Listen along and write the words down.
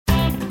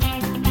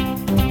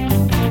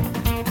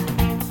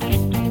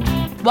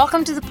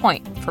Welcome to The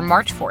Point for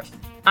March 4th.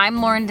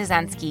 I'm Lauren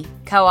Dezensky,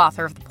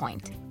 co-author of The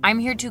Point. I'm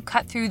here to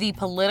cut through the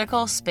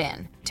political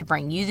spin to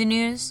bring you the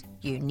news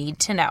you need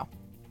to know.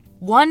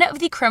 One of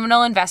the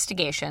criminal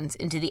investigations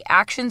into the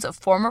actions of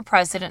former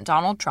President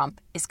Donald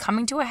Trump is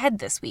coming to a head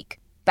this week.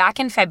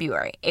 Back in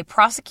February, a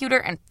prosecutor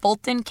in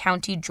Fulton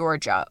County,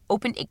 Georgia,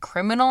 opened a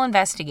criminal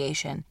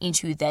investigation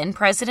into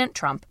then-President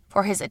Trump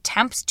for his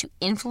attempts to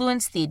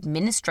influence the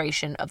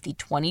administration of the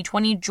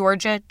 2020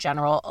 Georgia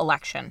general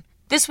election.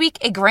 This week,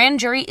 a grand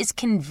jury is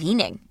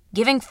convening,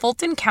 giving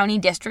Fulton County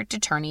District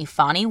Attorney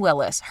Fani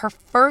Willis her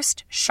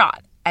first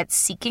shot at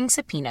seeking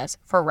subpoenas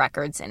for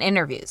records and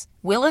interviews.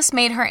 Willis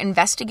made her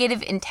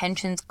investigative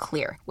intentions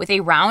clear with a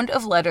round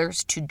of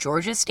letters to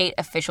Georgia state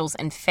officials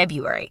in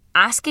February,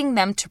 asking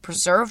them to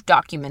preserve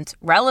documents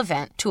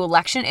relevant to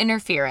election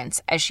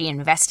interference as she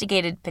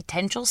investigated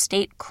potential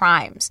state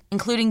crimes,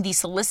 including the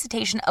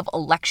solicitation of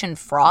election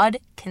fraud,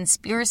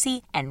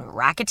 conspiracy, and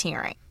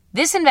racketeering.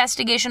 This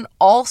investigation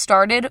all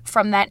started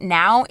from that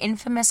now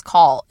infamous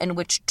call in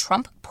which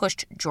Trump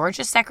pushed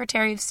Georgia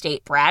Secretary of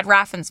State Brad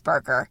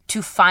Raffensperger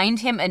to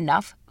find him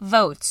enough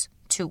votes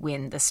to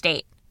win the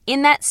state.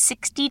 In that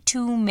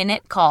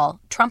 62-minute call,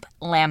 Trump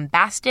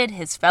lambasted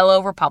his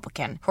fellow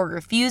Republican for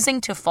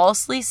refusing to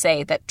falsely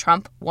say that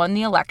Trump won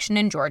the election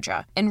in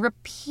Georgia and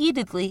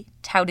repeatedly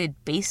touted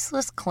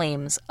baseless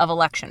claims of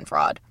election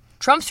fraud.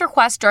 Trump's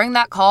request during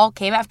that call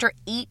came after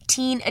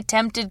 18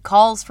 attempted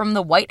calls from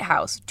the White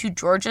House to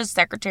Georgia's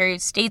Secretary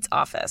of State's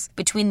office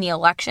between the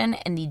election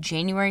and the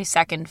January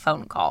 2nd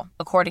phone call,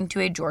 according to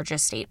a Georgia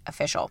state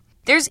official.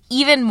 There's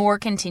even more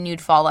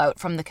continued fallout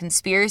from the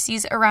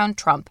conspiracies around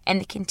Trump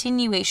and the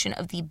continuation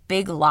of the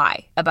big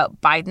lie about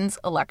Biden's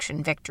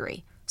election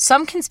victory.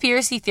 Some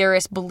conspiracy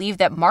theorists believe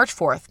that March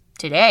 4th,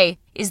 today,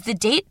 is the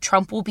date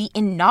Trump will be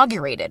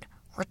inaugurated,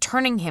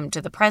 returning him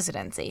to the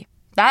presidency.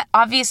 That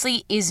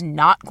obviously is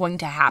not going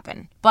to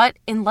happen. But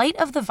in light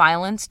of the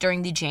violence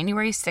during the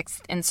January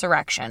 6th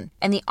insurrection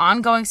and the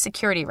ongoing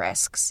security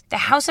risks, the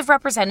House of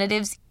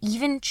Representatives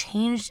even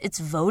changed its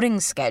voting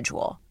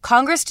schedule.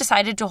 Congress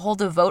decided to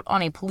hold a vote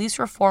on a police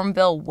reform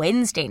bill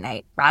Wednesday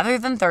night rather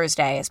than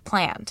Thursday as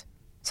planned.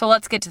 So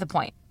let's get to the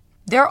point.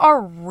 There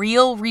are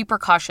real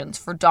repercussions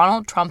for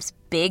Donald Trump's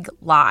big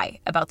lie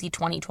about the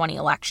 2020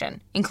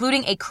 election,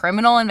 including a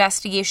criminal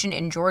investigation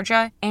in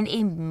Georgia and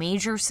a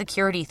major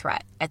security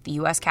threat at the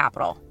U.S.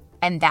 Capitol.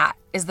 And that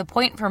is The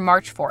Point for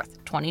March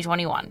 4th,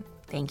 2021.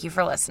 Thank you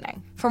for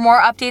listening. For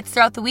more updates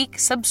throughout the week,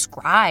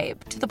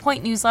 subscribe to The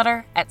Point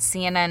newsletter at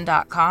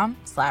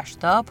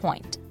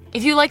cnn.com/thepoint.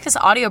 If you like this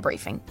audio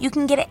briefing, you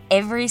can get it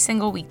every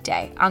single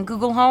weekday on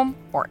Google Home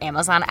or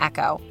Amazon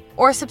Echo,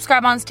 or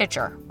subscribe on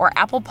Stitcher or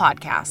Apple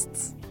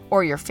Podcasts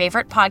or your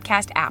favorite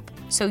podcast app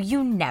so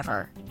you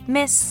never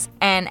miss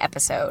an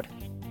episode.